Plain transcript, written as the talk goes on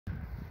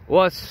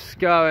What's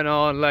going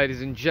on,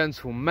 ladies and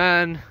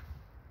gentlemen?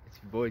 It's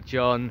your boy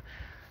John,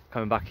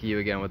 coming back at you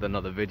again with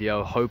another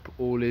video. Hope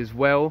all is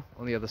well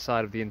on the other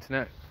side of the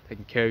internet.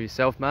 Taking care of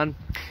yourself, man.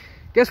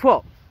 Guess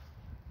what?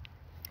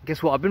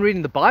 I've been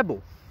reading the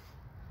Bible.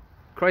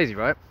 Crazy,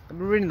 right? I've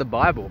been reading the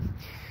Bible.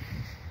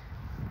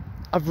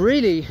 I've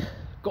really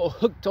got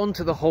hooked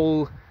onto the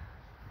whole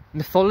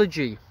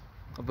mythology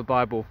of the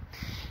Bible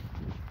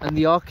and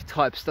the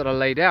archetypes that are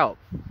laid out.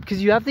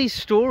 Because you have these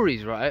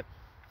stories, right?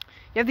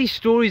 You have these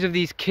stories of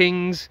these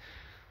kings,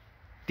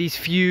 these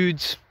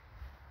feuds,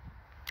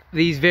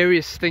 these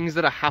various things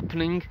that are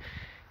happening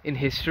in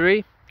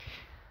history.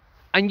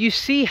 And you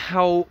see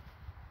how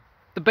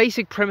the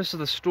basic premise of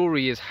the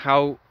story is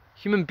how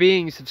human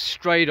beings have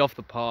strayed off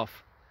the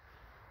path.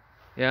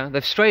 Yeah,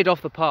 they've strayed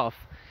off the path.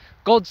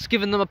 God's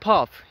given them a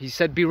path. He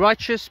said, be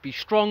righteous, be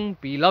strong,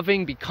 be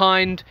loving, be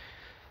kind.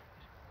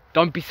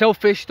 Don't be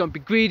selfish, don't be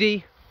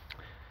greedy.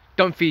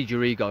 Don't feed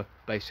your ego,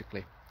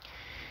 basically.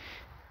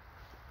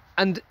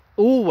 And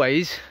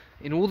always,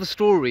 in all the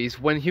stories,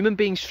 when human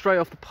beings stray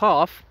off the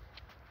path,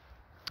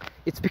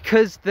 it's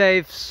because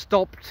they've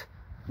stopped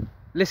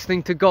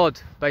listening to God,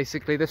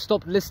 basically. They've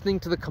stopped listening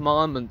to the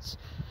commandments.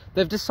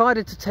 They've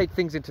decided to take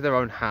things into their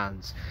own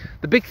hands.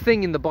 The big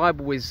thing in the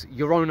Bible is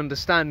your own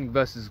understanding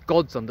versus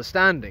God's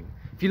understanding.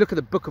 If you look at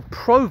the book of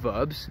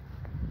Proverbs,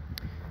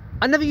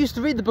 I never used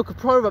to read the book of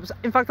Proverbs.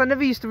 In fact, I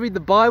never used to read the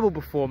Bible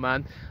before,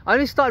 man. I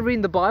only started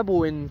reading the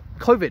Bible in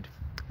COVID,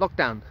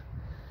 lockdown.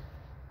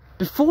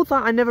 Before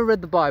that, I never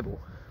read the Bible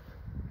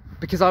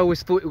because I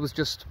always thought it was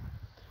just,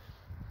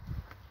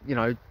 you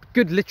know,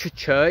 good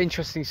literature,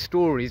 interesting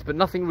stories, but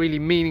nothing really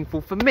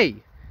meaningful for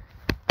me.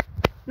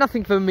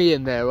 Nothing for me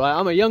in there, right?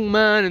 I'm a young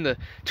man in the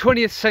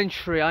 20th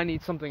century. I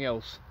need something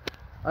else.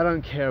 I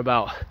don't care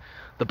about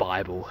the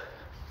Bible.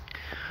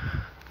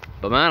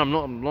 But man,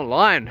 I'm not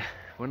lying.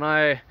 When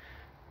I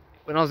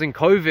was in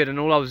COVID and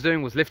all I was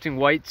doing was lifting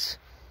weights,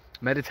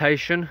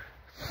 meditation.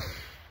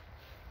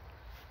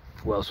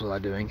 What else was I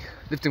doing?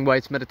 Lifting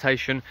weights,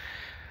 meditation,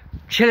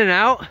 chilling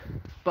out,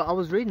 but I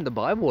was reading the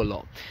Bible a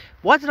lot.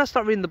 Why did I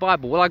start reading the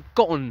Bible? Well, I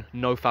got on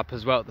NoFap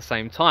as well at the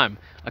same time.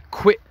 I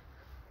quit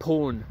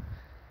porn,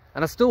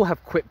 and I still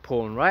have quit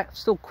porn, right? I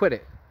still quit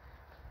it.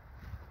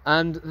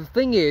 And the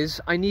thing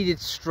is, I needed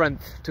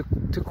strength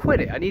to quit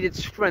it. I needed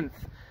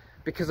strength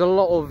because a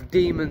lot of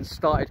demons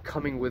started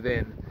coming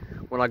within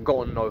when I got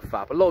on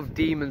NoFap. A lot of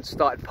demons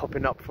started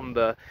popping up from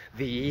the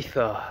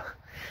ether,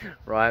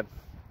 right?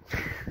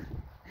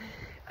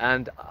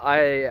 And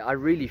I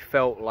really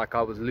felt like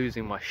I was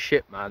losing my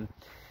shit, man.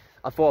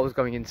 I thought I was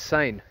going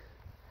insane.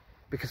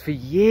 Because for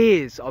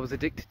years I was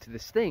addicted to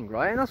this thing,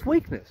 right? And that's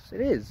weakness, it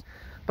is.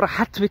 But I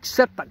had to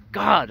accept that,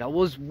 God, I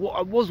was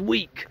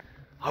weak.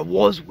 I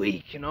was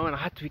weak, you know, and I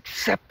had to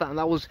accept that. And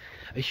that was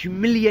a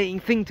humiliating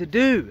thing to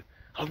do.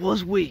 I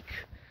was weak.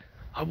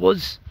 I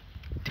was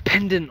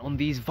dependent on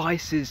these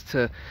vices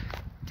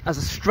as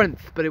a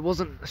strength. But it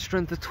wasn't a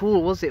strength at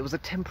all, was it? It was a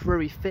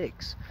temporary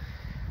fix.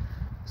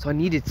 So I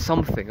needed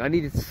something. I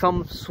needed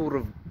some sort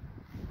of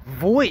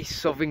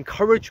voice of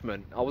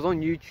encouragement. I was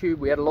on YouTube.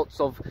 We had lots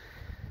of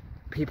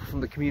people from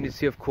the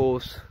community, of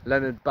course.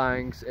 Leonard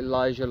Banks,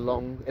 Elisha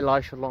Long.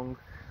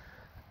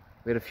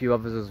 We had a few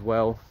others as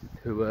well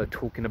who were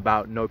talking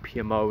about no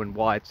PMO and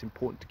why it's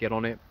important to get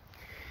on it.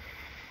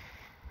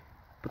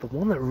 But the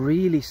one that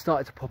really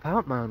started to pop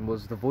out, man,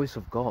 was the voice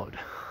of God.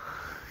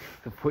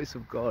 The voice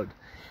of God.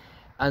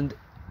 And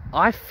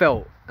I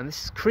felt, and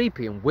this is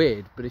creepy and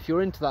weird, but if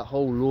you're into that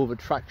whole law of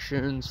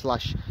attraction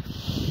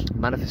 /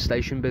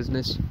 manifestation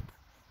business,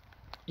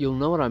 you'll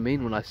know what I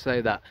mean when I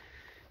say that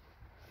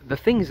the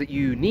things that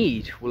you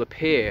need will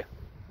appear,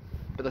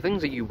 but the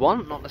things that you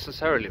want, not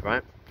necessarily,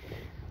 right?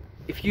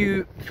 If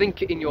you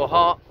think in your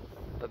heart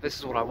that this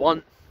is what I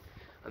want,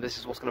 and this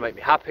is what's going to make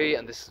me happy,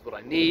 and this is what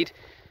I need,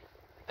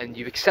 and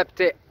you accept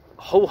it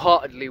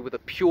wholeheartedly with a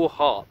pure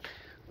heart,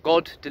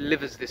 God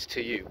delivers this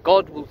to you.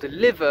 God will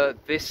deliver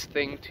this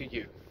thing to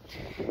you.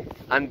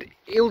 And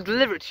he'll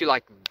deliver it to you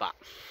like that.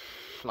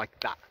 Like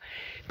that.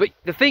 But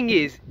the thing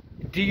is,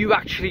 do you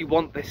actually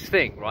want this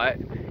thing, right?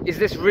 Is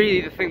this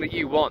really the thing that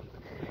you want?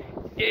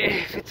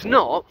 If it's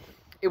not,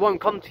 it won't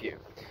come to you.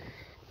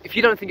 If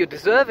you don't think you're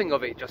deserving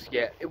of it just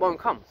yet, it won't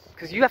come.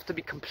 Because you have to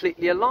be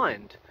completely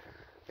aligned.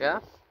 Yeah?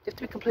 You have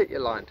to be completely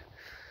aligned.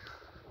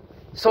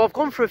 So I've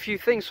gone through a few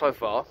things so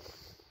far.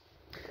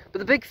 But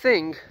the big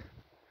thing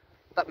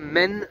that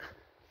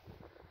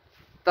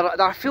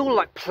I feel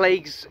like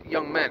plagues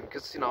young men,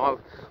 because, you know,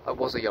 I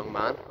was a young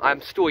man.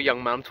 I'm still a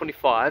young man, I'm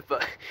 25,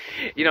 but,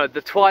 you know,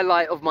 the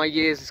twilight of my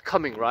years is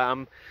coming, right?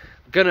 I'm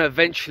gonna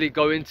eventually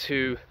go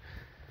into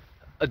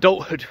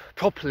adulthood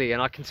properly,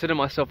 and I consider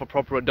myself a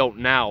proper adult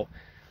now.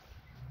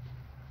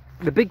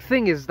 The big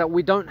thing is that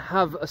we don't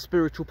have a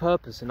spiritual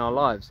purpose in our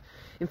lives.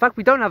 In fact,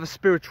 we don't have a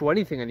spiritual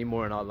anything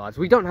anymore in our lives.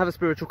 We don't have a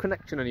spiritual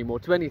connection anymore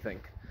to anything.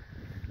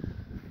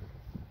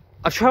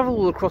 I've travelled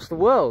all across the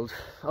world.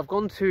 I've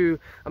gone to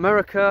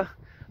America,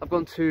 I've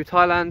gone to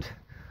Thailand,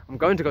 I'm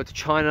going to go to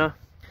China.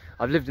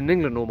 I've lived in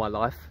England all my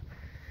life.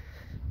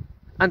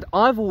 And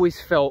I've always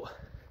felt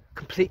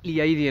completely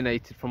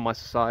alienated from my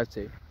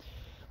society.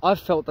 I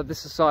felt that this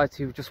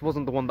society just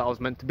wasn't the one that I was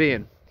meant to be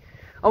in.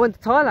 I went to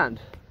Thailand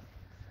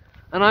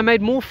and I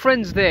made more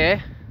friends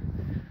there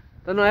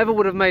than I ever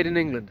would have made in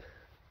England.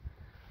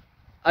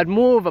 I had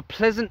more of a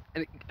pleasant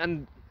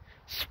and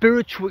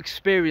spiritual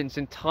experience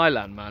in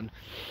Thailand, man.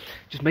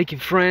 Just making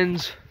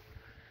friends,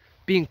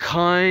 being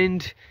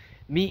kind,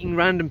 meeting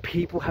random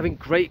people, having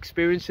great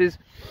experiences.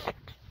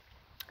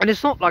 And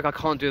it's not like I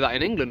can't do that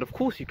in England. Of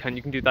course you can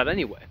do that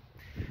anywhere.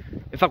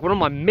 In fact, one of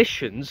my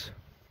missions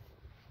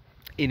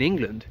in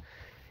England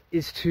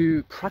is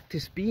to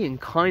practice being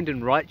kind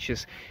and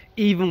righteous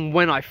even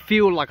when I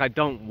feel like I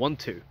don't want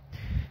to.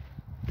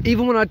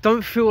 Even when I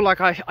don't feel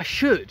like I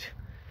should.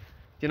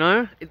 You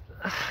know?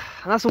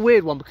 That's a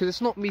weird one, because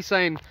it's not me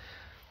saying,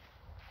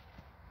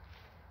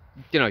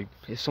 you know,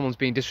 if someone's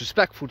being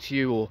disrespectful to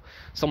you or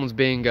someone's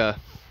being an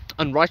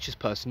unrighteous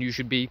person, you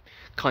should be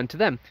kind to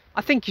them.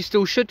 I think you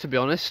still should, to be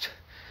honest.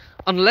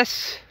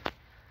 Unless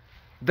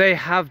they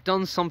have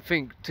done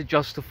something to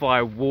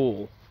justify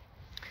war.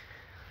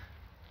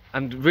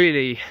 And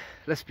really,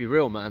 let's be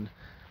real, man.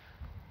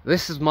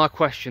 This is my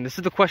question. This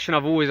is the question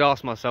I've always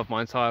asked myself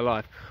my entire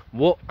life.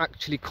 What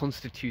actually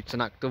constitutes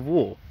an act of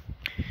war?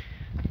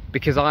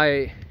 Because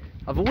I've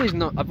always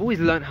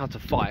learned how to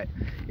fight.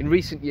 In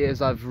recent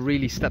years, I've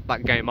really stepped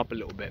that game up a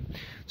little bit.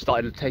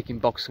 Started taking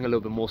boxing a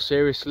little bit more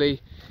seriously,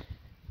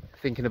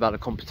 thinking about a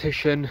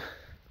competition.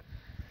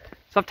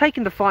 So I've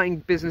taken the fighting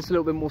business a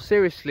little bit more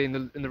seriously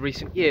in the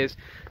recent years.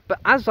 But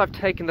as I've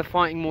taken the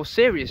fighting more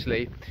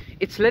seriously,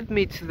 it's led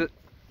me to the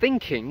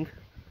thinking,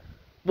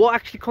 what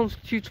actually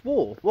constitutes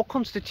war? What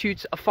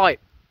constitutes a fight?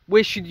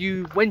 When should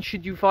you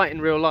fight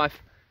in real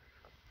life?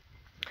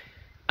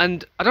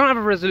 And I don't have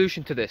a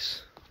resolution to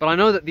this, but I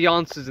know that the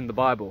answer's in the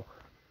Bible.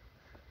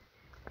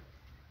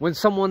 When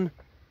someone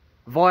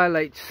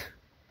violates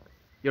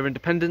your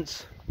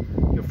independence,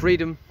 your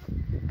freedom,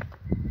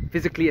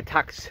 physically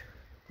attacks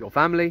your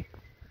family,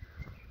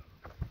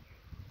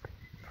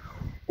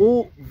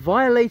 or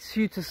violates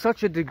you to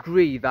such a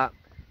degree that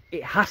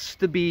it has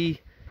to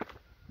be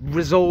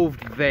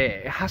resolved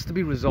there. It has to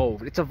be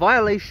resolved. It's a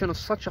violation of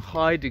such a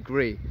high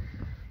degree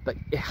that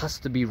it has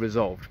to be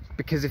resolved.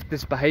 Because if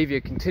this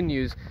behavior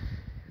continues,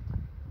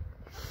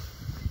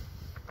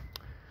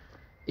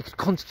 it could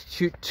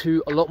constitute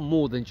to a lot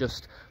more than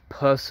just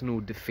personal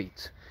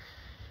defeat.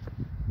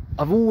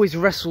 I've always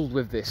wrestled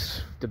with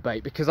this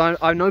debate, because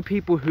I know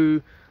people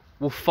who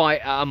will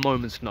fight at a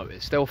moment's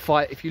notice. They'll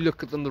fight if you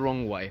look at them the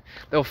wrong way.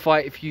 They'll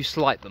fight if you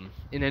slight them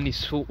in any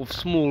sort of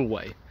small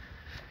way.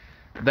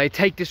 They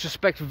take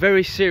disrespect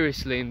very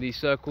seriously in these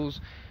circles,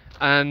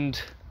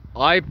 and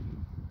I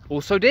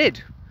also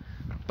did.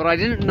 But I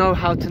didn't know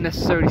how to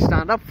necessarily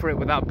stand up for it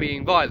without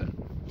being violent.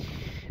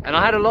 And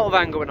I had a lot of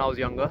anger when I was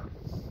younger.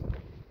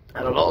 I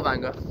had a lot of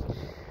anger.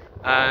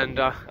 And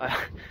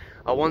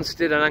I once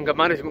did an anger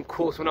management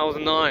course when I was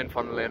 9,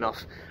 funnily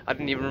enough. I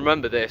didn't even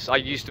remember this. I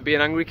used to be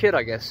an angry kid,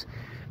 I guess.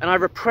 And I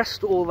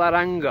repressed all that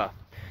anger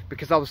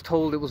because I was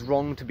told it was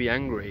wrong to be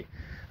angry.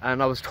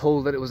 And I was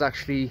told that it was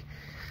actually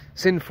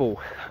sinful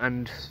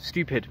and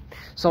stupid.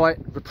 So I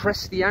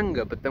repressed the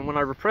anger, but then when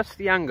I repressed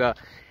the anger,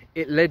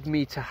 it led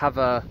me to have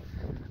a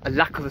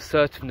lack of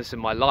assertiveness in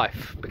my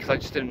life, because I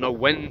just didn't know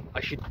when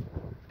I should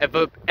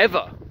ever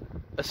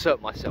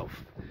assert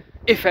myself.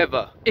 If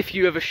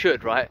you ever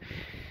should, right?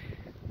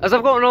 As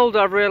I've gotten older,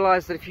 I've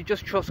realised that if you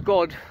just trust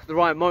God, the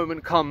right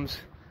moment comes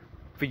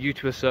for you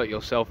to assert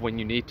yourself when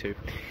you need to.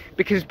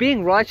 Because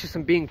being righteous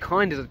and being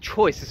kind is a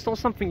choice. It's not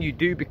something you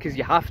do because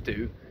you have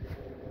to.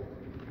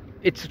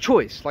 It's a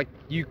choice. Like,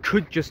 you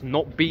could just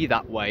not be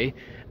that way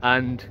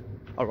and,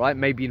 alright,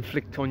 maybe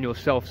inflict on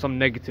yourself some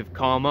negative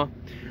karma,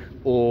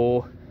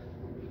 or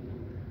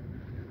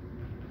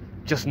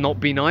just not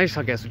be nice,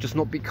 I guess, or just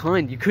not be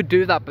kind. You could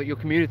do that, but your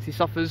community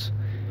suffers.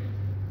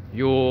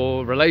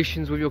 Your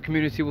relations with your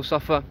community will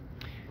suffer.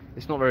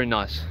 It's not very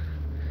nice.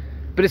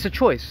 But it's a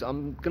choice.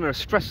 I'm going to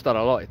stress that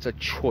a lot. It's a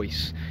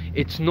choice.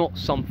 It's not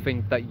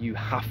something that you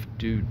have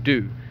to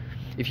do.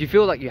 If you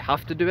feel like you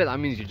have to do it, that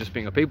means you're just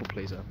being a people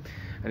pleaser.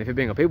 And if you're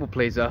being a people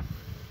pleaser,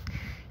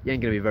 you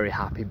ain't going to be very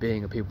happy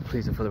being a people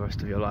pleaser for the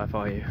rest of your life,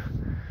 are you?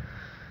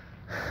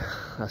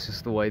 That's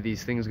just the way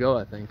these things go,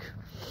 I think.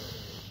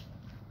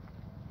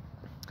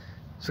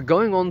 So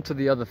going on to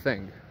the other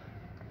thing,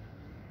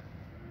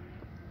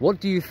 what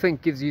do you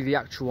think gives you the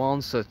actual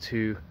answer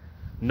to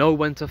know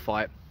when to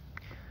fight,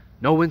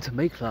 know when to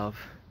make love,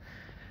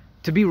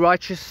 to be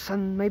righteous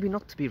and maybe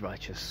not to be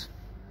righteous?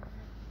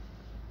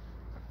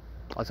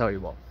 I'll tell you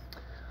what.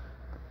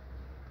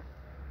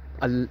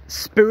 A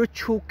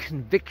spiritual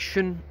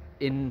conviction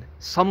in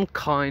some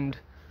kind.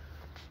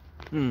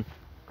 No,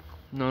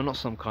 not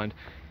some kind.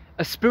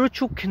 A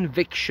spiritual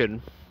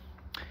conviction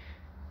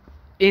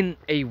in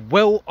a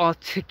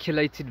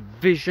well-articulated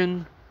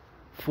vision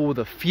for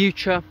the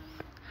future,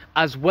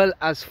 as well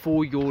as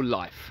for your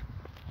life.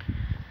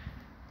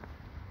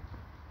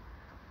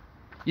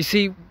 You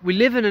see, we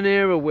live in an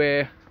era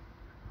where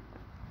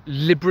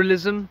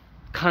liberalism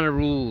kind of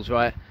rules,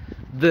 right?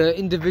 The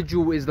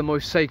individual is the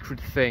most sacred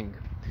thing.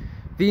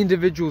 The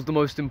individual is the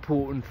most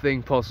important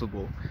thing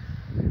possible.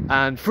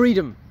 And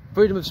freedom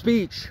of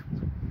speech,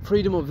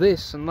 freedom of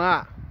this and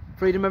that,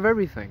 freedom of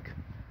everything.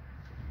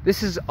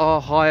 This is our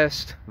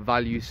highest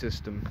value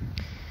system.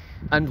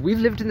 And we've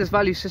lived in this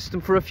value system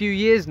for a few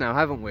years now,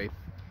 haven't we?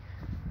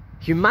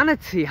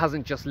 Humanity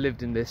hasn't just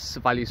lived in this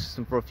value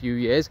system for a few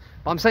years,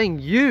 but I'm saying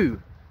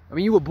you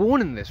were born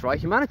in this, right?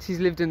 Humanity's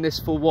lived in this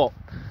for what?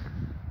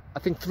 I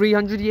think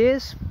 300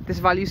 years, this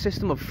value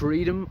system of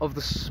freedom of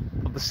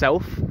the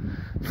self,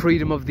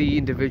 freedom of the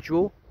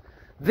individual.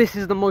 This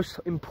is the most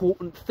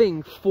important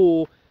thing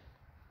for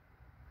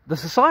the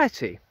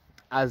society,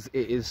 as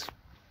it is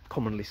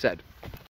commonly said.